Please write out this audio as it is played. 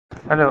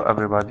Hello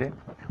everybody,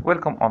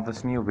 welcome on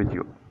this new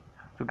video.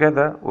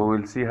 Together we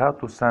will see how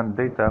to send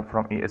data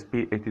from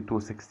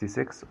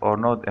ESP8266 or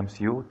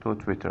NodeMcu to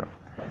Twitter.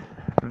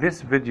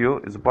 This video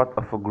is part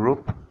of a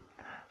group,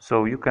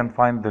 so you can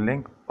find the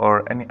link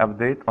or any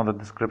update on the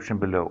description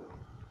below.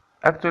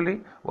 Actually,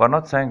 we are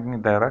not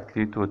sending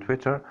directly to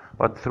Twitter,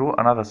 but through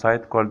another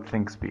site called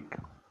ThinkSpeak.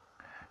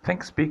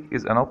 ThinkSpeak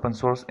is an open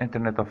source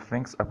Internet of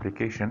Things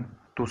application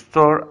to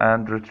store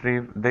and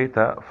retrieve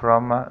data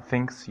from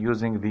things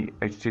using the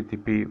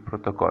HTTP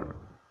protocol.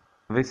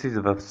 This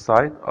is the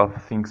site of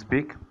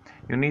ThinkSpeak.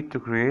 You need to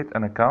create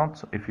an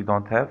account if you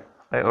don't have.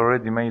 I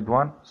already made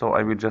one, so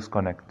I will just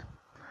connect.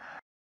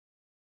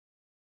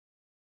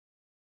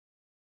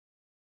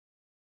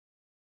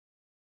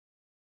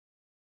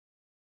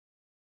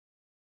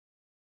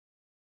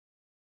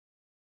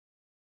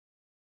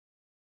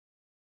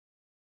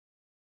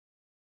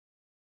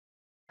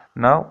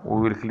 Now we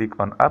will click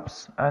on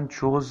Apps and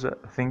choose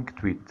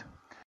ThinkTweet.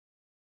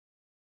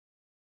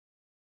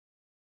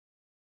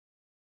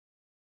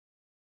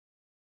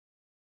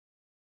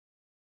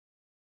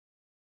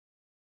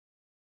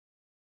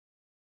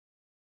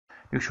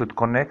 You should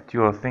connect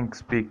your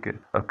ThinkSpeak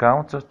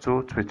account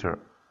to Twitter,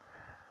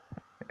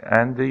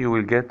 and you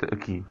will get a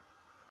key.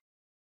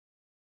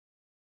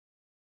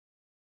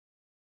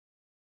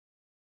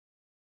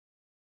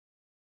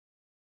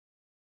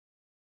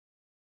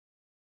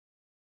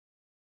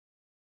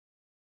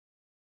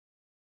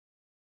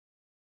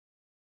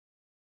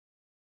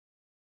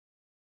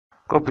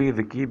 Copy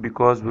the key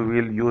because we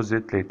will use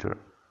it later.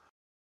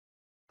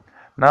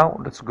 Now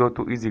let's go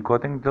to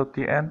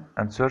easycoding.tn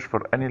and search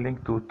for any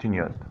link to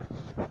Tnode.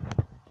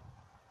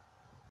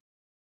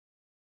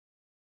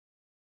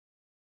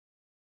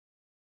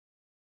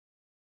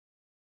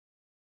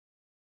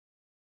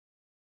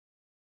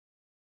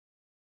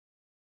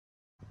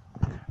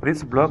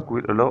 This block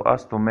will allow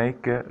us to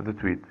make the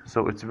tweet,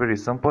 so it's very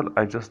simple.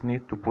 I just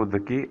need to put the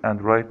key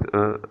and write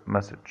a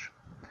message.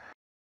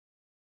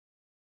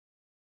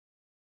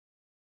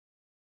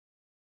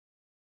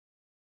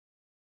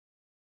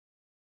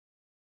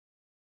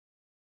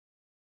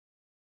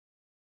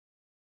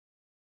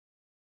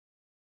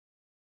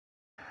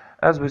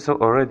 As we saw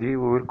already,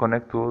 we will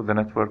connect to the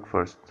network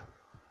first,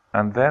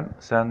 and then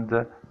send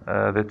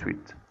the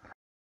tweet.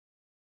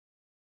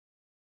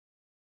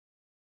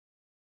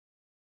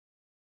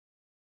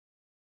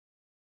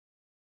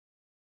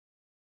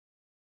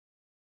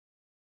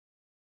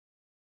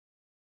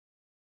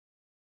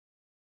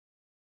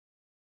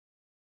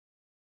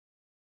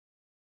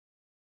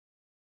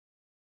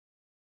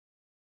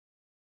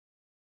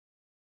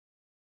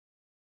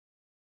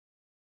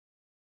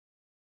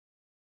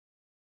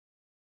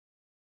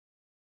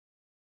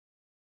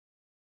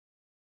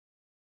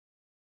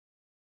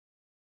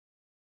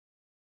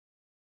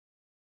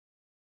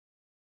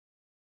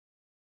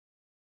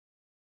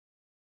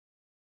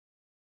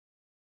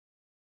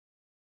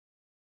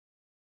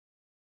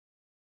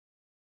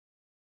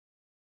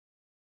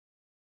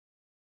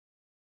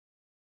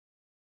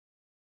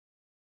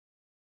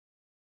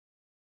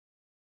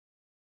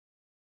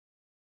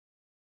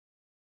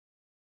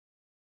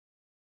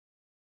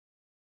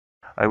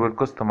 I will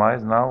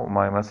customize now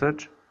my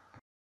message.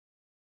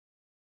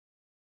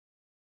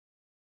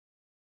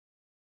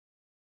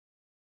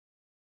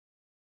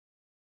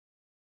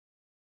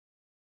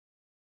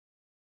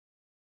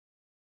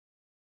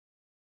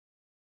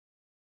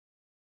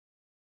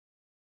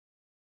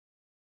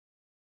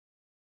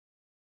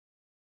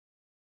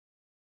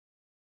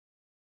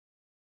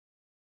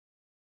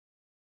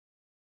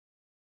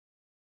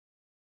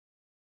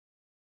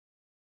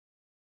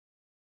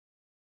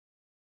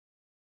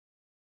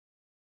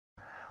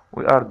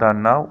 We are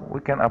done now.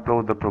 We can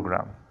upload the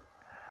program.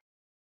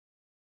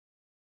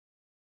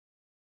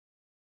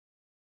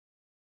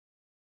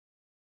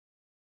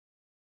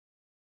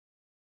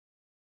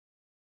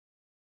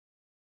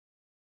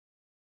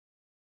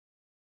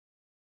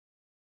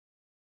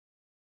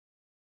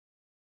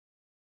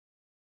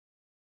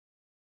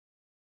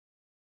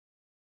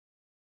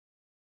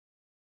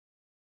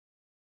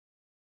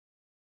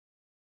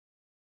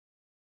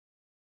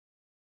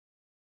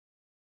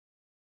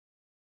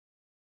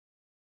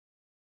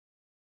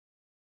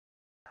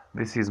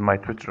 This is my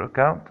Twitter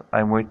account.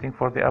 I'm waiting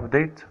for the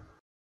update.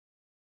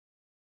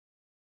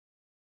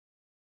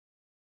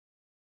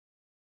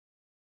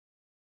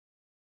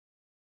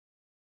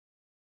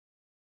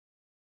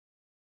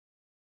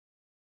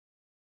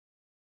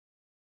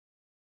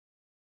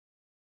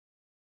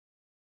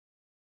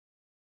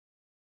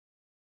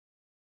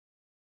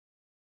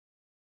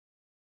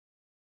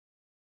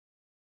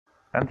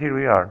 And here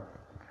we are.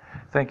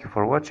 Thank you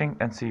for watching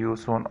and see you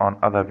soon on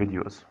other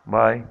videos.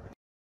 Bye.